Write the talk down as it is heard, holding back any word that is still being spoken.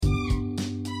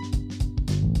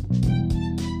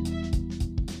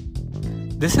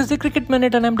This is the Cricket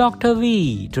Minute and I'm Dr.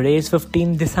 V. Today is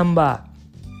 15th December.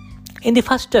 In the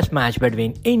first test match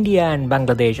between India and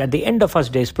Bangladesh at the end of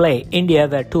first day's play, India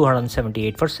were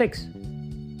 278 for 6.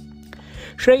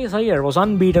 Shreyas Iyer was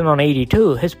unbeaten on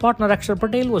 82. His partner Akshar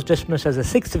Patel was dismissed as the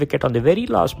 6th wicket on the very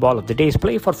last ball of the day's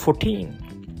play for 14.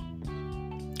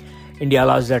 India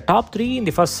lost their top 3 in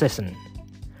the first session.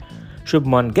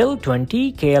 Shubman Gill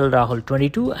 20, KL Rahul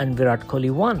 22 and Virat Kohli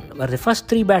 1 were the first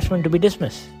 3 batsmen to be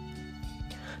dismissed.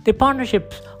 The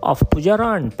partnerships of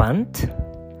Pujara and Pant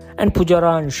and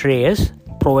Pujara and Shreyas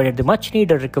provided the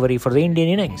much-needed recovery for the Indian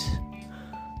innings.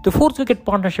 The 4th wicket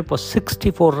partnership was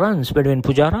 64 runs between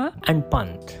Pujara and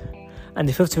Pant, and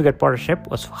the 5th wicket partnership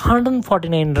was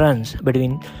 149 runs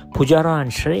between Pujara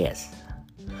and Shreyas.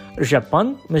 Rishabh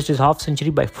Pant missed his half-century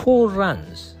by 4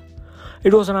 runs.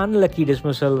 It was an unlucky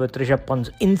dismissal with Rishabh Pant's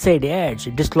inside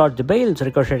edge dislodged the bails,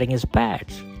 ricocheting his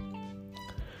pads.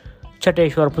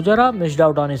 Cheteshwar Pujara missed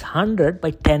out on his 100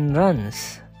 by 10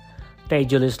 runs.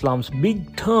 Taijul Islam's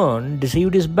big turn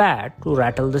deceived his bat to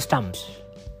rattle the stumps.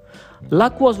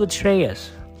 Luck was with Shreyas.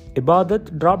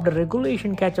 Ibadat dropped a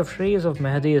regulation catch of Shreyas of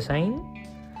Mehdi Hussain,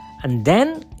 and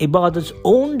then Ibadat's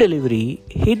own delivery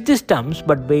hit the stumps,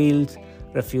 but bails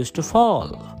refused to fall.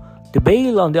 The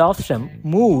bail on the off stump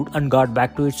moved and got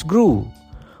back to its groove,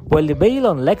 while the bail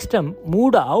on leg stump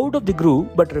moved out of the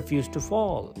groove but refused to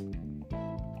fall.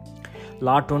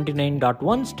 Law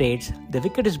 29.1 states the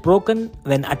wicket is broken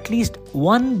when at least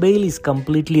one bail is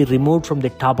completely removed from the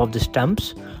top of the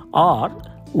stumps or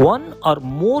one or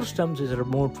more stumps is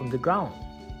removed from the ground.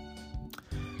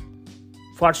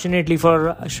 Fortunately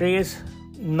for Shreyas,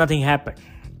 nothing happened.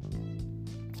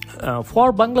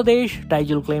 For Bangladesh,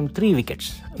 Taijul claimed 3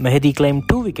 wickets, Mehdi claimed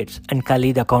 2 wickets and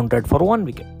Khalid accounted for 1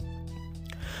 wicket.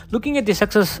 Looking at the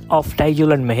success of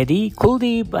Taijul and Mehdi,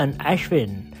 Kuldeep and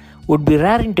Ashwin would be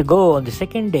raring to go on the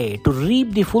second day to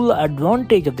reap the full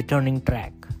advantage of the turning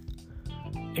track.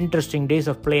 Interesting days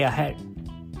of play ahead.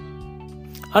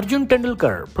 Arjun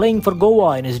Tendulkar, playing for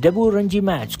Goa in his debut Ranji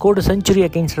match, scored a century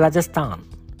against Rajasthan.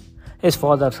 His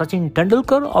father Sachin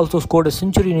Tendulkar also scored a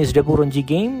century in his debut Ranji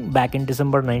game back in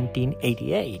December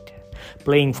 1988,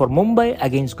 playing for Mumbai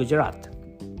against Gujarat.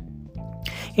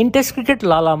 In Test cricket,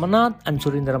 Lala Manath and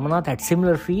Surendra Manath had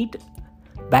similar feat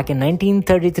back in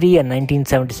 1933 and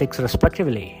 1976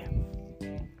 respectively.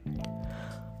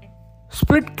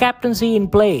 Split captaincy in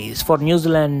place for New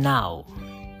Zealand now.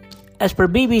 As per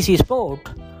BBC Sport,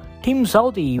 Tim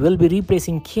Southee will be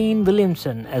replacing Kane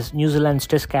Williamson as New Zealand's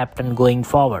Test captain going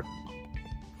forward.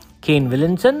 Kane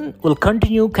Williamson will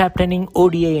continue captaining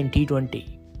ODI and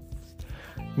T20.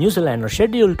 New Zealand are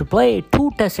scheduled to play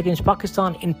 2 tests against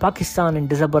Pakistan in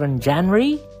December and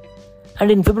January, and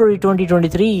in February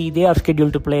 2023 they are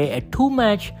scheduled to play a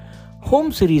 2-match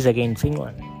home series against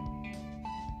England.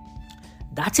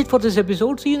 That's it for this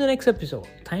episode. See you in the next episode.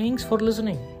 Thanks for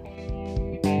listening.